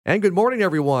And good morning,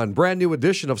 everyone. Brand new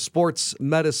edition of Sports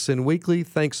Medicine Weekly.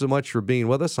 Thanks so much for being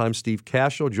with us. I'm Steve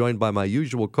Cashel, joined by my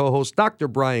usual co-host, Dr.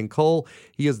 Brian Cole.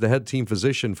 He is the head team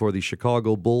physician for the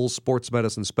Chicago Bulls, sports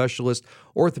medicine specialist,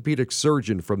 orthopedic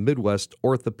surgeon from Midwest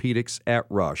Orthopedics at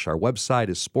Rush. Our website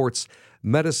is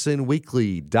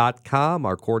sportsmedicineweekly.com.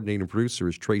 Our coordinating producer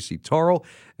is Tracy Taro,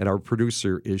 and our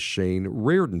producer is Shane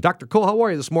Reardon. Dr. Cole, how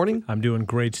are you this morning? I'm doing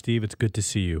great, Steve. It's good to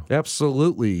see you.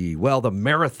 Absolutely. Well, the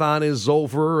marathon is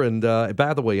over, and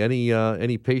by the way,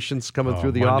 any patients coming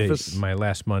through the office? My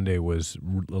last Monday was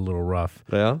a little rough.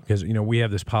 Yeah? Because, we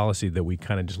have this policy that we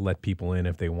kind of just let people in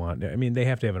if they want. I mean, they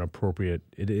have to have an appropriate,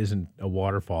 it isn't a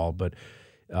waterfall, but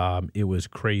it was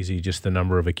crazy, just the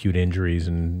number of acute injuries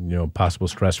and, possible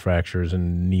stress fractures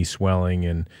and knee swelling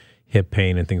and hip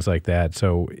pain and things like that.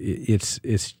 So it's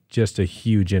just a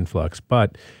huge influx.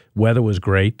 But weather was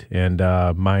great, and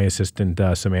my assistant,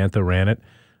 Samantha, ran it.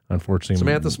 Unfortunately,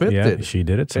 Samantha Smith yeah, did. she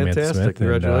did it. Fantastic. Samantha Smith.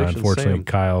 Congratulations, And, unfortunately, Sam.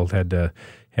 Kyle had to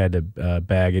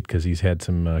bag it because he's had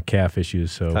some calf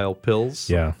issues. So Kyle Pills.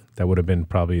 yeah, that would have been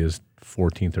probably his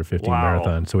 14th or 15th Wow.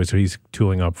 marathon. So he's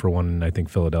tooling up for one in, I think,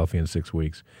 Philadelphia in 6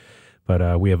 weeks.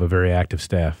 But we have a very active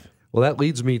staff. Well, that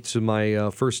leads me to my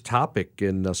first topic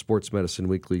in Sports Medicine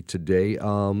Weekly today.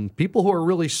 People who are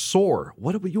really sore.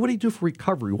 What do you do for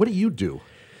recovery? What do you do?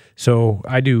 So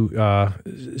I do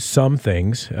some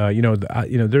things.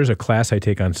 There's a class I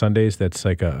take on Sundays that's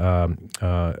like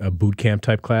a boot camp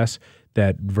type class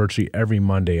that virtually every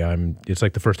Monday it's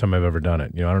like the first time I've ever done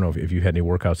it. I don't know if you had any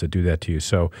workouts that do that to you.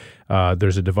 So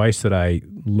there's a device that I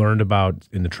learned about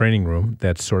in the training room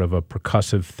that's sort of a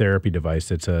percussive therapy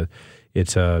device. It's a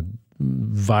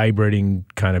vibrating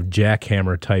kind of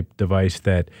jackhammer type device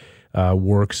that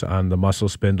works on the muscle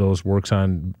spindles, works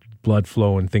on blood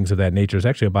flow and things of that nature. There's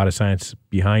actually a lot of science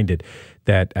behind it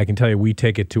that I can tell you we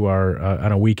take it to our,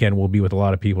 on a weekend, we'll be with a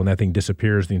lot of people, and that thing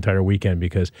disappears the entire weekend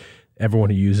because everyone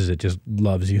who uses it just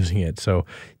loves using it. So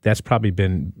that's probably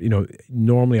been,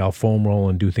 normally I'll foam roll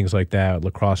and do things like that,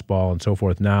 lacrosse ball and so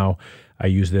forth. Now I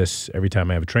use this every time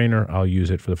I have a trainer. I'll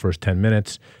use it for the first 10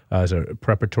 minutes as a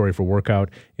preparatory for workout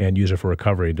and use it for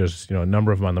recovery. There's a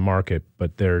number of them on the market,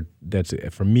 but that's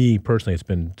for me personally, it's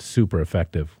been super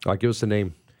effective. All right, give us a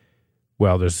name.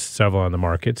 Well, there's several on the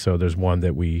market. So there's one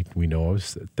that we know of.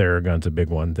 Theragun's a big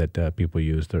one that people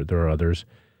use. There are others,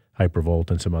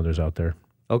 Hypervolt and some others out there.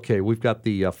 Okay, we've got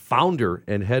the founder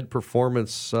and head of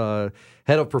performance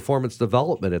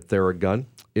development at Theragun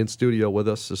in studio with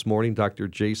us this morning, Dr.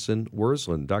 Jason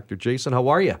Wersland. Dr. Jason, how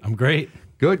are you? I'm great.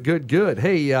 Good.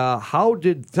 Hey, tell me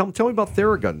about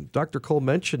Theragun? Dr. Cole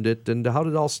mentioned it, and how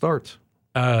did it all start?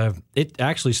 It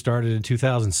actually started in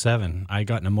 2007. I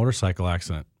got in a motorcycle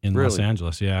accident in Los Really?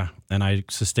 Angeles, yeah. And I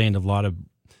sustained a lot of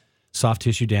soft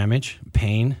tissue damage,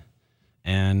 pain,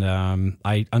 and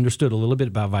I understood a little bit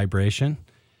about vibration,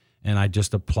 and I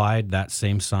just applied that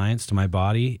same science to my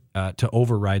body to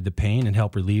override the pain and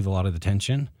help relieve a lot of the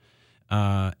tension.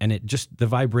 And the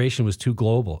vibration was too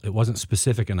global. It wasn't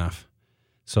specific enough.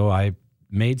 So I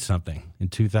made something in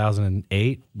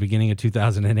 2008, beginning of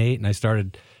 2008, and I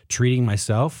started treating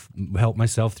myself, help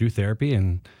myself through therapy.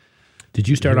 And Did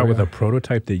you start out with a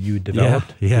prototype that you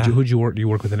developed? Yeah. Who'd you work? Do you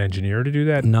work with an engineer to do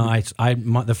that? no,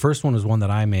 the first one was one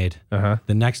that I made. Uh-huh.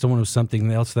 The next one was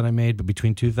something else that I made. But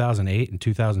between 2008 and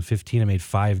 2015, I made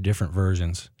 5 different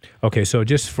versions. Okay, so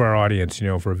just for our audience,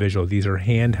 for a visual, these are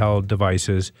handheld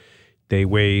devices. They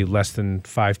weigh less than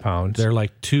 5 pounds. They're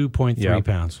like 2.3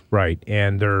 pounds. Right,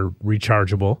 and they're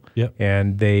rechargeable. Yep.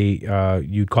 And they,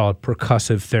 you'd call it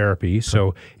percussive therapy.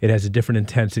 So it has a different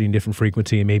intensity and different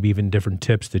frequency and maybe even different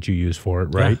tips that you use for it,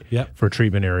 right? Yeah. For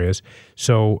treatment areas.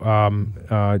 So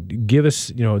give us,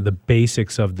 the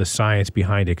basics of the science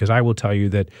behind it, because I will tell you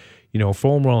that,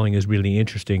 foam rolling is really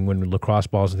interesting when lacrosse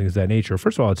balls and things of that nature.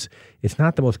 First of all, it's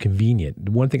not the most convenient.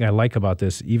 One thing I like about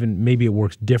this, even maybe it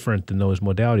works different than those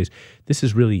modalities, this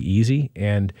is really easy,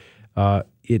 and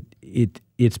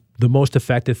it's the most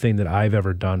effective thing that I've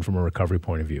ever done from a recovery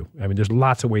point of view. I mean, there's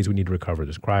lots of ways we need to recover.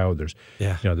 There's cryo, there's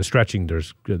the stretching,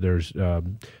 there's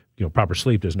proper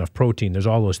sleep, there's enough protein, there's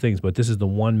all those things, but this is the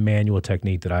one manual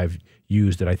technique that I've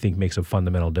used that I think makes a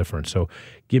fundamental difference. So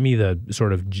give me the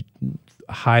sort of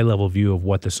high-level view of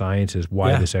what the science is,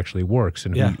 why this actually works,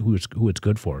 and who it's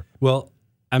good for. Well,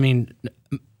 I mean,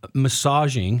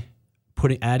 massaging,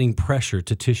 adding pressure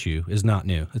to tissue is not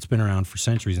new. It's been around for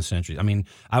centuries and centuries. I mean,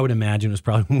 I would imagine it was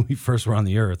probably when we first were on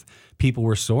the earth, people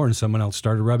were sore and someone else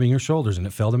started rubbing your shoulders and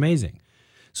it felt amazing.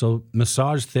 So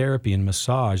massage therapy and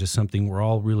massage is something we're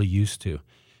all really used to.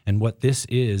 And what this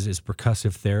is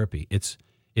percussive therapy. It's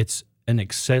an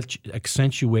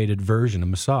accentuated version of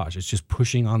massage. It's just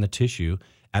pushing on the tissue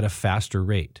at a faster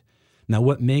rate. Now,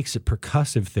 what makes it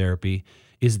percussive therapy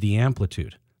is the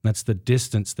amplitude. That's the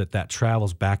distance that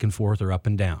travels back and forth or up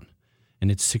and down.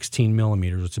 And it's 16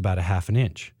 millimeters, which is about a half an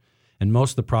inch. And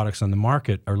most of the products on the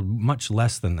market are much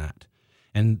less than that.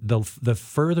 And the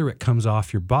further it comes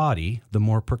off your body, the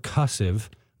more percussive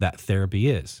that therapy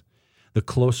is. The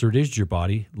closer it is to your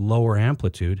body, lower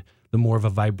amplitude, the more of a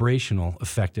vibrational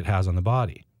effect it has on the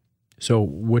body. So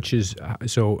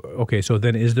so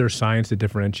then is there science that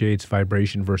differentiates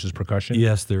vibration versus percussion?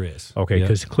 Yes, there is. Okay,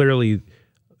 because clearly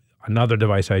another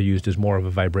device I used is more of a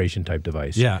vibration type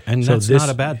device. Yeah, and so that's not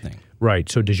a bad thing. Right.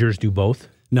 So does yours do both?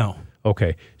 No.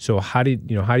 Okay. So how do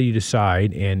you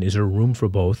decide, and is there room for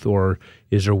both, or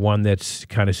is there one that's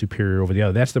kind of superior over the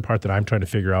other? That's the part that I'm trying to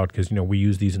figure out, because we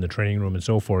use these in the training room and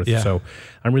so forth. Yeah. So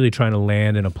I'm really trying to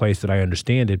land in a place that I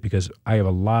understand it, because I have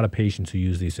a lot of patients who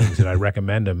use these things, and I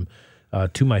recommend them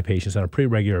to my patients on a pretty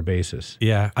regular basis.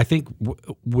 Yeah, I think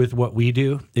with what we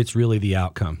do, it's really the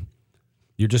outcome.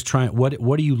 You're just trying. What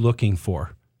are you looking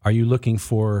for? Are you looking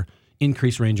for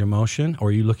increased range of motion, or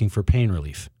are you looking for pain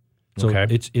relief? So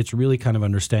it's really kind of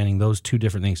understanding those two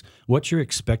different things. What's your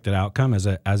expected outcome as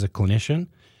a clinician,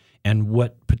 and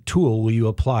what tool will you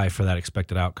apply for that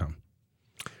expected outcome?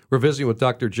 We're visiting with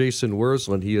Dr. Jason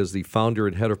Wersland. He is the founder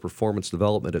and head of performance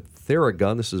development at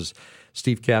Theragun. This is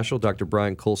Steve Cashel, Dr.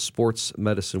 Brian Cole, Sports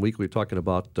Medicine Weekly. We're talking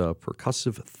about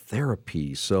percussive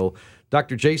therapy. So,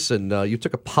 Dr. Jason, you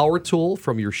took a power tool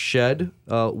from your shed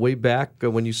way back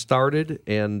when you started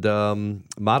and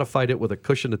modified it with a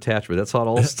cushion attachment. That's how it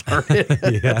all started.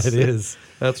 Yeah, it is.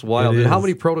 That's wild. And how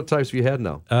many prototypes have you had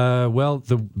now? Well,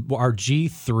 our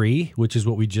G3, which is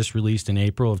what we just released in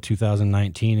April of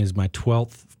 2019, is my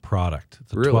 12th product.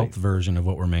 It's the 12th version of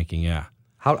what we're making, yeah.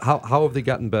 How have they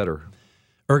gotten better?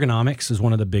 Ergonomics is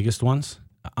one of the biggest ones.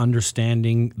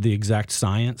 Understanding the exact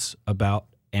science about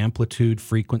amplitude,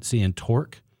 frequency, and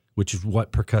torque, which is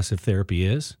what percussive therapy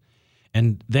is,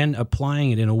 and then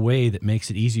applying it in a way that makes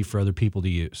it easy for other people to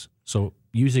use. So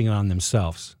using it on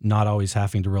themselves, not always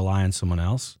having to rely on someone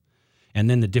else. And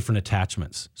then the different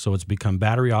attachments. So it's become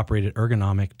battery-operated,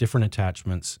 ergonomic, different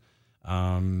attachments.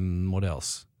 What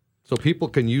else? So people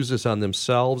can use this on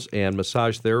themselves, and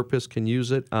massage therapists can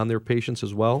use it on their patients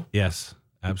as well? Yes,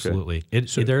 absolutely.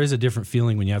 Okay. There is a different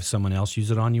feeling when you have someone else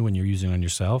use it on you when you're using it on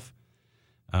yourself.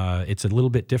 It's a little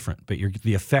bit different, but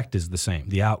the effect is the same.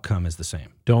 The outcome is the same.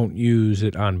 Don't use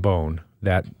it on bone.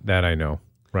 That I know,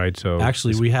 right? So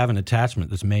actually, we have an attachment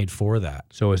that's made for that.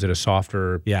 So is it a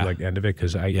softer end of it?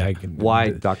 Because I can.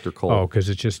 Why, Dr. Cole? Oh, because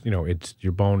it's just it's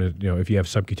your bone. If you have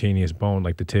subcutaneous bone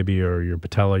like the tibia or your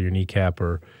patella, your kneecap,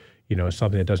 or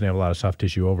something that doesn't have a lot of soft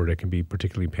tissue over it, it can be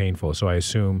particularly painful. So I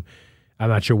assume. I'm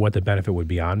not sure what the benefit would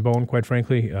be on bone, quite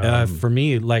frankly. For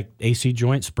me, like AC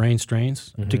joint, sprain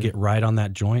strains, to get right on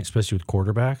that joint, especially with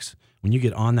quarterbacks, when you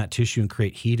get on that tissue and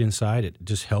create heat inside, it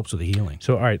just helps with the healing.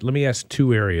 So, all right, let me ask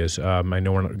two areas. I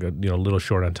know we're a little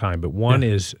short on time, but one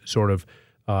is sort of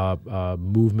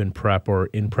movement prep or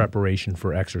in preparation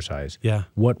for exercise. Yeah.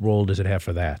 What role does it have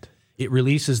for that? It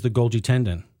releases the Golgi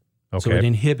tendon. Okay. So it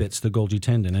inhibits the Golgi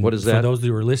tendon. And what is that? For those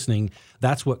who are listening,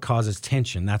 that's what causes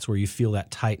tension. That's where you feel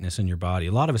that tightness in your body.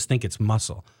 A lot of us think it's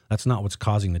muscle. That's not what's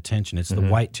causing the tension. It's the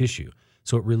white tissue.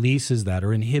 So it releases that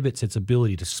or inhibits its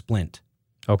ability to splint.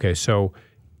 Okay, so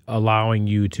allowing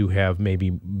you to have maybe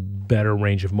better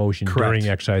range of motion during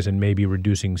exercise and maybe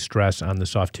reducing stress on the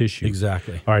soft tissue.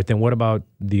 Exactly. All right, then what about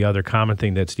the other common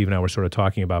thing that Steve and I were sort of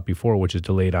talking about before, which is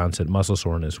delayed onset muscle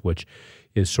soreness, which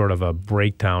is sort of a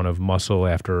breakdown of muscle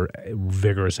after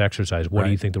vigorous exercise. What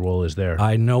do you think the role is there?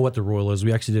 I know what the role is.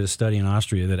 We actually did a study in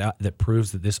Austria that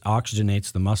proves that this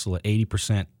oxygenates the muscle at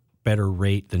 80% better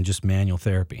rate than just manual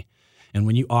therapy. And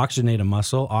when you oxygenate a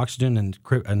muscle, oxygen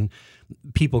and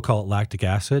people call it lactic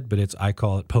acid, but I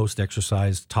call it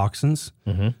post-exercise toxins.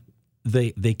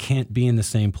 They can't be in the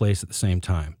same place at the same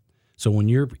time. So when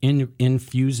you're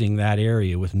infusing that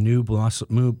area with new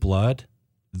blood,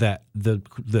 that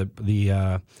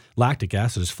the lactic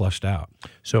acid is flushed out.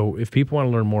 So if people want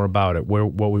to learn more about it, where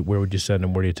would you send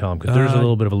them? Where do you tell them? Because there's a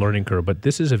little bit of a learning curve, but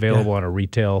this is available on a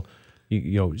retail.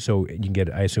 So you can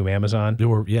get, I assume, Amazon.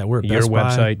 We're at your Best Buy,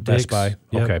 website, Dick's, Best Buy.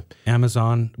 Yep. Okay,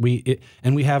 Amazon.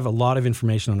 And we have a lot of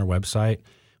information on our website.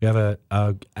 We have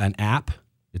an app.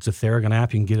 It's a Theragun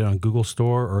app. You can get it on Google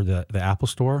Store or the Apple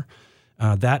Store.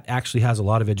 That actually has a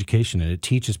lot of education in it. It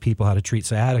teaches people how to treat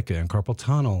sciatica and carpal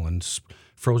tunnel and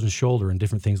frozen shoulder and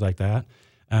different things like that.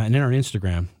 And then our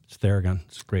Instagram, it's Theragun.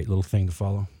 It's a great little thing to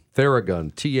follow.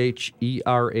 Theragun, Theragun.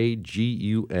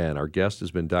 Our guest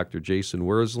has been Dr. Jason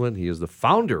Wersland. He is the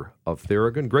founder of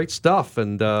Theragun. Great stuff.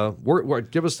 And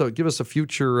give us a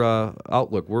future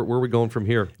outlook. Where are we going from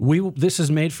here? This is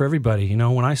made for everybody. You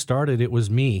know, when I started, it was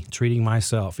me treating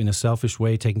myself in a selfish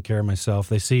way, taking care of myself.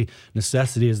 They see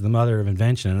necessity as the mother of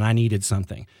invention, and I needed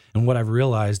something. And what I've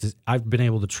realized is I've been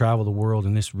able to travel the world,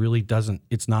 and this really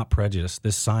it's not prejudice.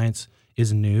 This science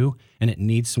is new, and it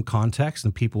needs some context,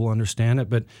 and people will understand it.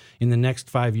 But in the next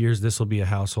 5 years, this will be a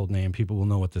household name. People will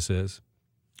know what this is.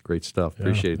 Great stuff.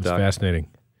 Appreciate it, Doc. Fascinating.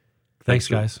 Thanks,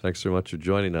 guys. Thanks so much for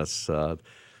joining us.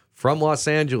 From Los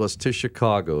Angeles to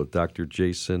Chicago, Dr.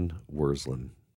 Jason Wersland.